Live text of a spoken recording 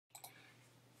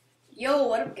Yo,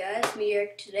 what up guys, me here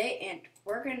today, and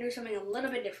we're going to do something a little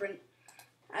bit different.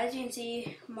 As you can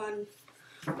see, I'm on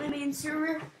my main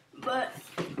server, but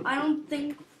I don't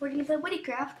think we're going to play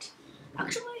Woodycraft.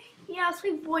 Actually, yeah, let's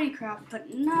play Woodycraft, but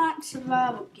not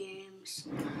survival games.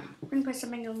 We're going to play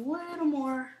something a little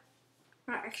more,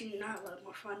 actually not a little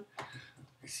more fun.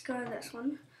 Let's go to this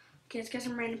one. Okay, let's get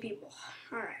some random people.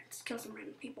 Alright, let's kill some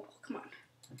random people, come on.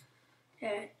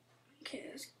 Yeah, okay,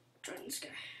 let's join this guy.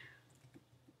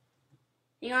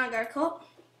 You on, guard call?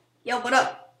 Yo, what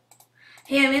up?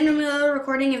 Hey, I'm in the middle of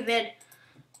recording a vid.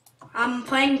 I'm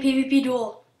playing PvP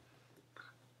Duel.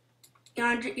 You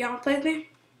wanna play with me?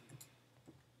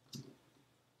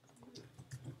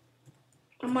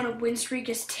 I'm on a win streak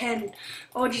is 10.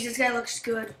 Oh jeez, this guy looks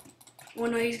good. Oh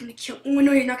no, he's gonna kill. Oh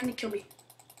no, he's not gonna kill me.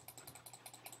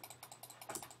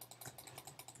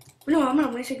 No, I'm on a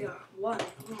win streak of 1.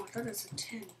 Oh, I thought that's a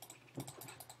 10.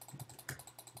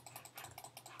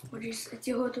 Oh jeez, it's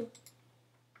your hotel.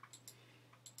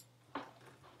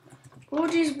 Oh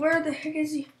jeez, where the heck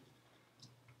is he?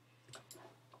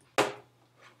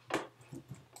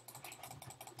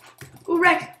 Oh,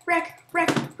 wreck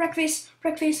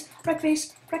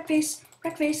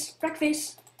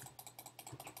face.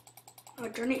 Oh,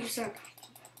 darn it, you suck.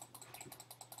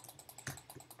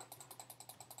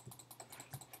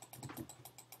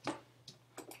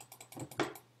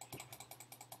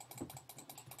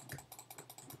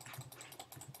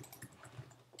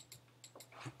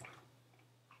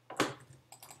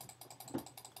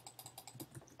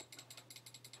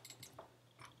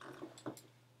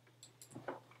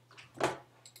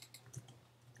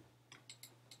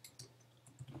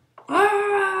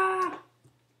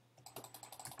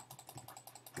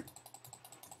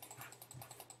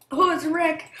 Oh, it's a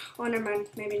wreck. Oh, never mind.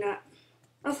 Maybe not.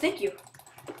 Oh, thank you.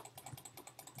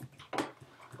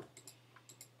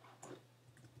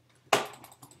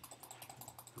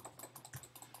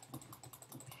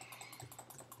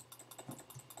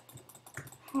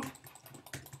 Oh.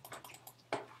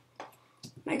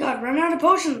 My God, run out of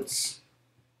potions.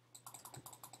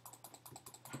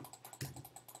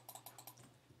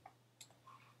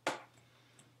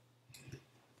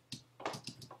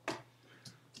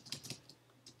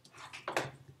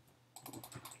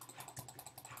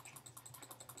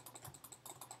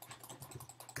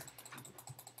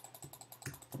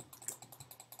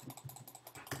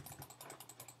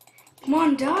 Come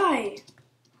on, die!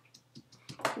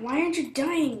 Why aren't you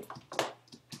dying?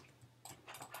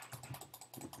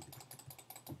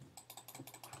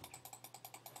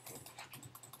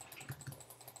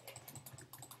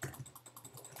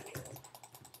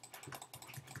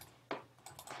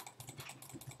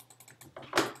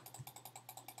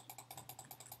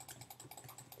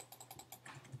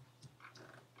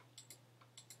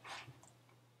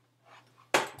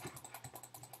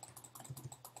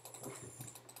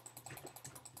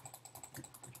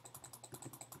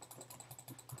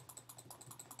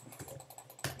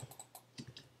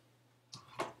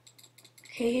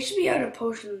 Okay, he should be out of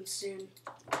potions soon.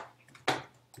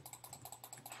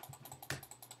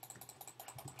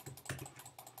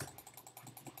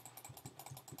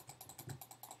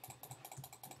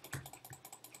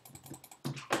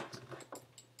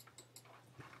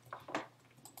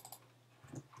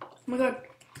 Oh my God.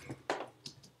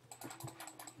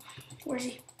 Where's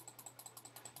he?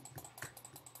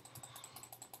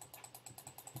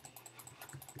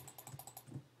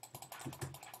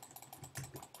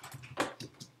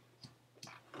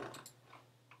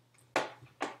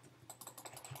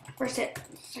 First hit,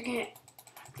 second hit,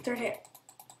 third hit.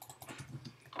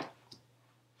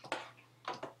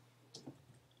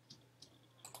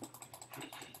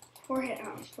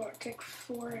 Take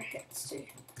 4 hits, too.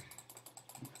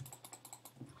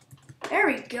 There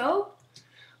we go.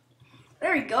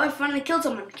 There we go, I finally killed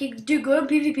someone. Okay, do good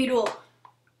PvP duel.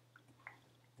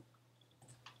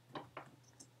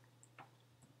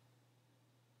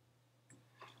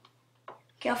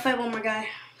 Okay, I'll fight one more guy.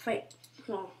 Fight.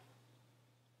 Well.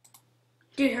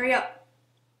 Dude, hurry up.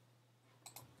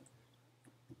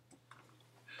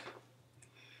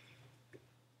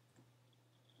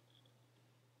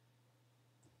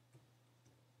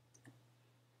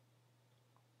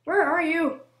 Where are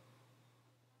you?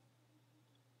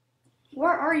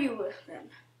 Where are you with them?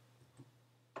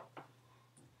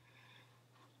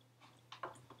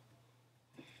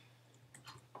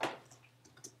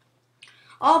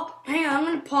 Oh, hang on, I'm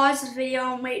gonna pause this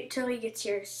video and wait till he gets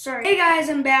here. Sorry. Hey guys,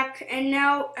 I'm back, and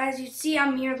now, as you see,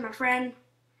 I'm here with my friend.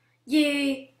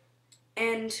 Yay!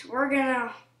 And we're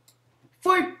gonna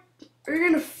fight. We're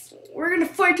gonna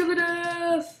fight to the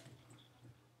death.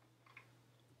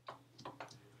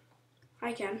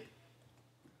 I can.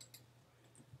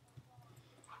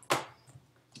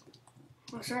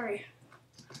 Oh, sorry.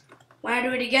 When I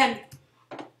do it again.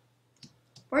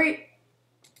 Wait.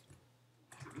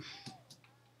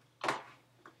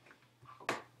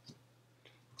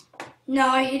 No,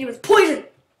 I hit you with poison.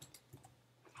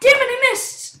 Damn it, I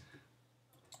missed.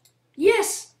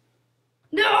 Yes.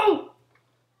 No.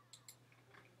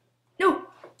 No.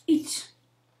 Eat.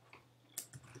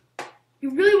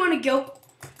 You really want to go?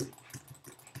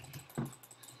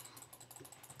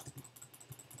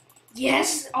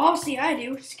 Yes, obviously I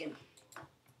do. Just kidding.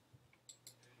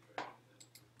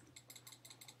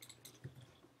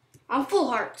 I'm full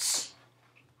hearts.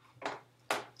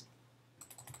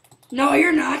 No,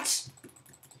 you're not.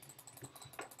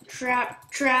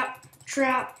 Trap, trap,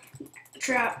 trap,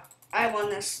 trap. I won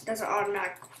this. That's an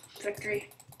automatic victory.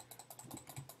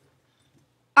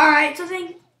 Alright, so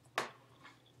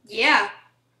yeah.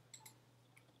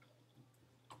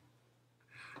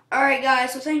 Alright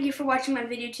guys, so thank you for watching my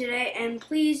video today, and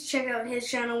please check out his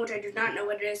channel, which I do not know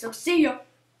what it is, so see ya!